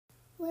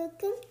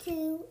Welcome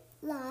to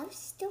Love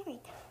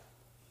Story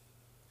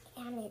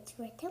Time, and it's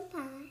written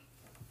by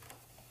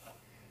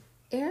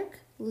Eric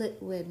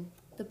Litwin.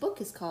 The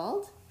book is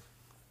called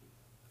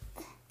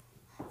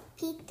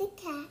Pete the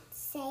Cat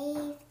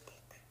Saved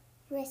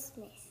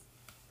Christmas.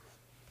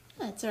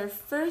 It's our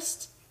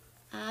first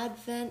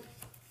Advent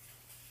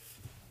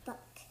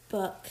book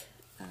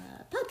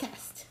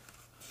podcast.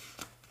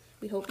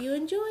 We hope you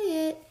enjoy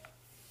it.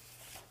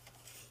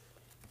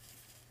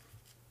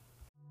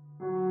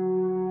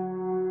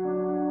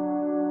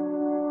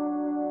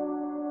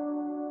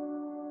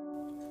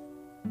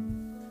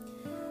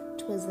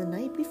 Twas the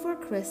night before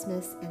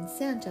Christmas, and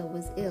Santa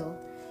was ill.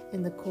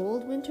 In the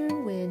cold winter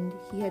wind,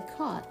 he had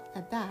caught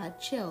a bad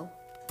chill.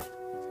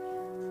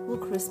 Will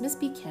Christmas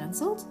be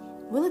cancelled?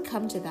 Will it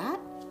come to that?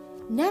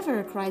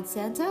 Never, cried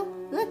Santa.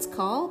 Let's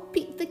call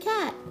Pete the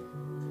Cat.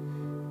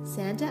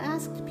 Santa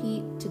asked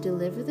Pete to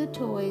deliver the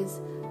toys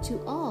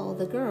to all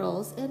the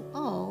girls and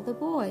all the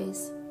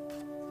boys.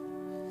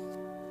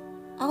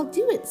 I'll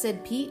do it,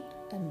 said Pete,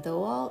 and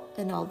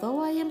although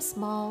I am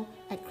small,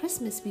 at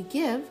Christmas we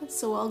give,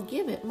 so I'll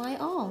give it my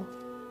all.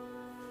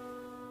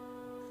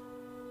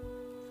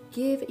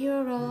 Give it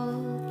your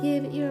all,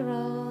 give it your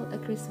all,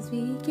 at Christmas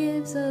we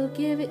give, so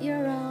give it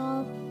your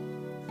all.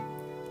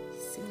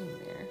 Singing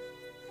there.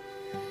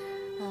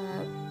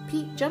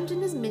 Pete jumped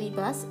in his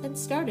minibus and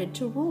started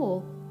to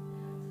roll.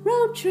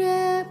 Road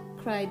trip,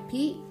 cried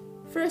Pete.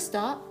 First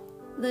stop,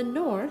 the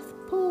North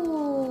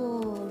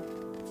Pole.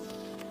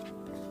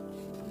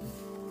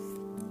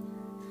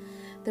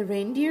 The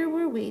reindeer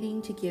were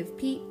waiting to give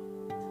Pete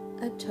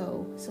a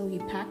tow, so he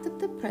packed up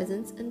the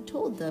presents and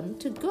told them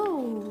to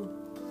go.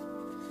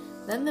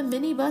 Then the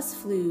minibus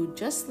flew,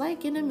 just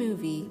like in a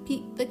movie.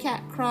 Pete the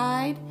Cat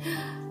cried,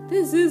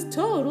 "This is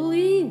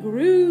totally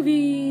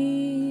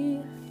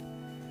groovy!"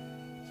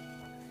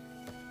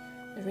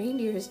 The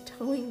reindeer is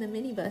towing the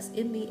minibus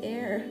in the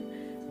air,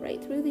 right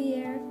through the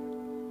air.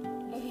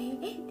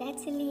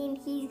 That's Celine.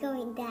 He's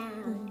going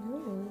down.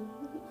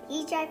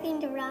 He's driving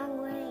the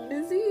wrong way.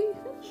 Is he?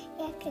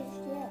 Yeah, because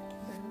look.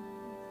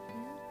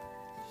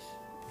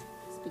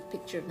 This big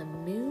picture of the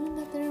moon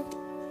that they're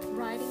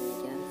riding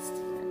against.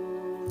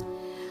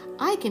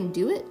 I can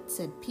do it,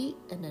 said Pete,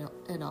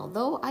 and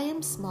although I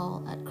am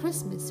small, at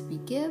Christmas we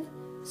give,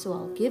 so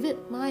I'll give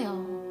it my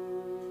all.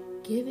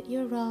 Give it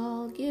your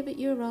all, give it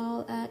your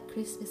all, at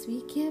Christmas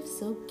we give,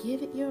 so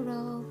give it your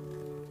all.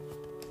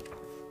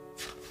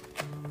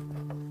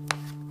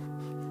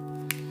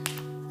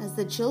 As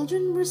the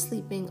children were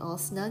sleeping all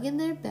snug in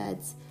their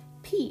beds,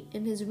 Pete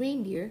and his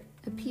reindeer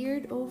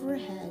appeared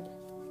overhead.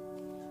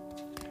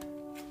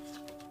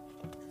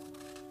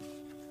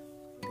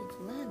 They've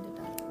landed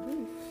on the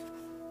roof.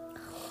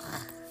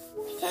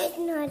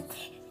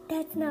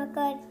 That's not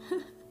good.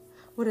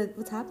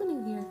 What's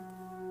happening here?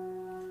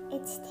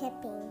 It's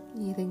tipping.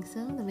 You think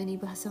so? The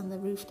minibus on the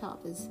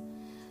rooftop is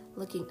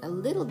looking a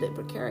little bit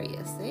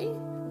precarious, eh?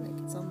 Like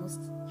it's almost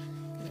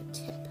gonna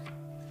tip.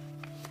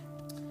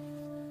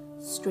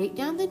 Straight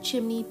down the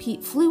chimney,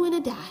 Pete flew in a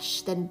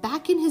dash, then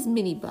back in his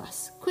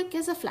minibus, quick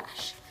as a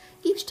flash.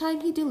 Each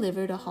time he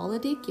delivered a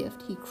holiday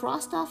gift, he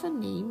crossed off a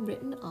name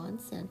written on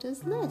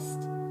Santa's list.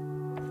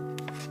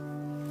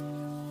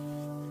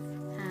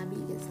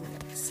 Abby is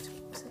next.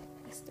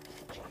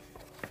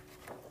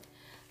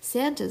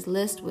 Santa's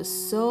list was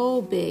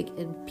so big,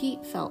 and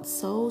Pete felt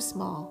so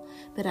small.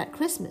 But at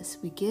Christmas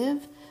we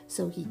give,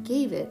 so he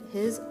gave it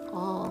his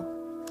all.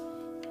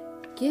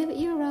 Give it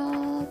your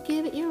all,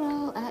 give it your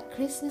all, at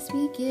Christmas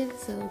we give,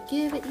 so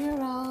give it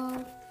your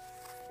all.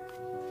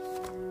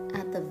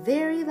 At the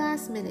very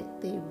last minute,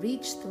 they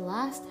reached the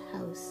last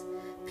house.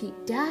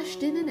 Pete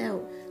dashed in and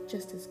out,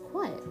 just as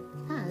quiet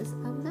as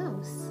a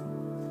mouse.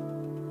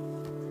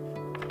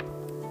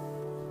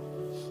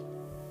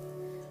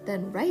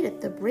 Then right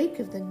at the break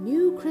of the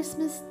new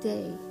Christmas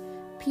day,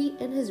 Pete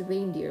and his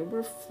reindeer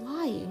were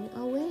flying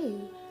away.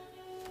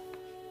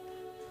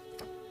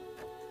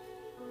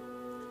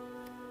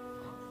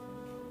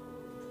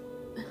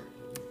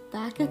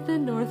 Back at the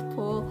North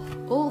Pole,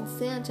 old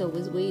Santa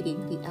was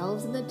waiting. The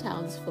elves and the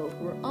townsfolk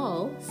were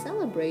all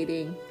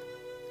celebrating.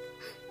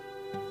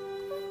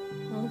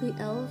 All the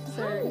elves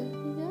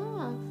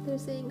they're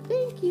saying,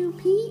 "Thank you,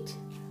 Pete,"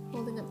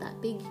 holding up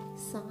that big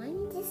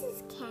sign. This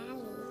is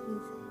Callie.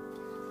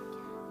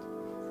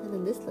 And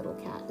then this little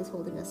cat is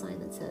holding a sign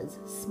that says,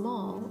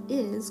 "Small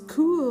is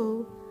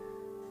cool."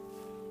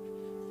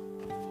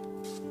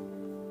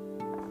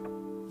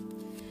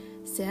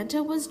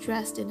 Santa was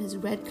dressed in his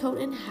red coat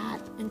and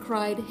hat and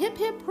cried, "Hip,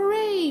 hip,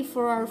 hooray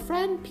for our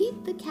friend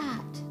Pete the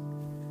Cat."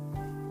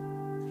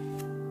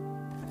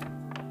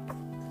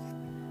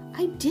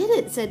 I did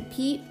it, said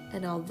Pete,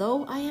 and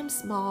although I am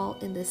small,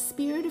 in the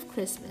spirit of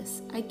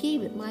Christmas, I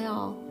gave it my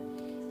all.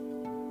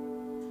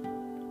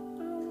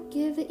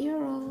 Give it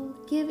your all,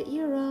 give it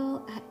your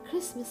all, at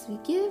Christmas we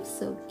give,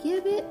 so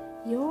give it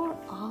your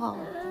all.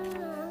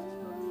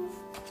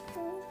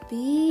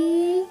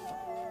 The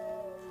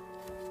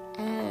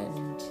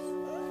end.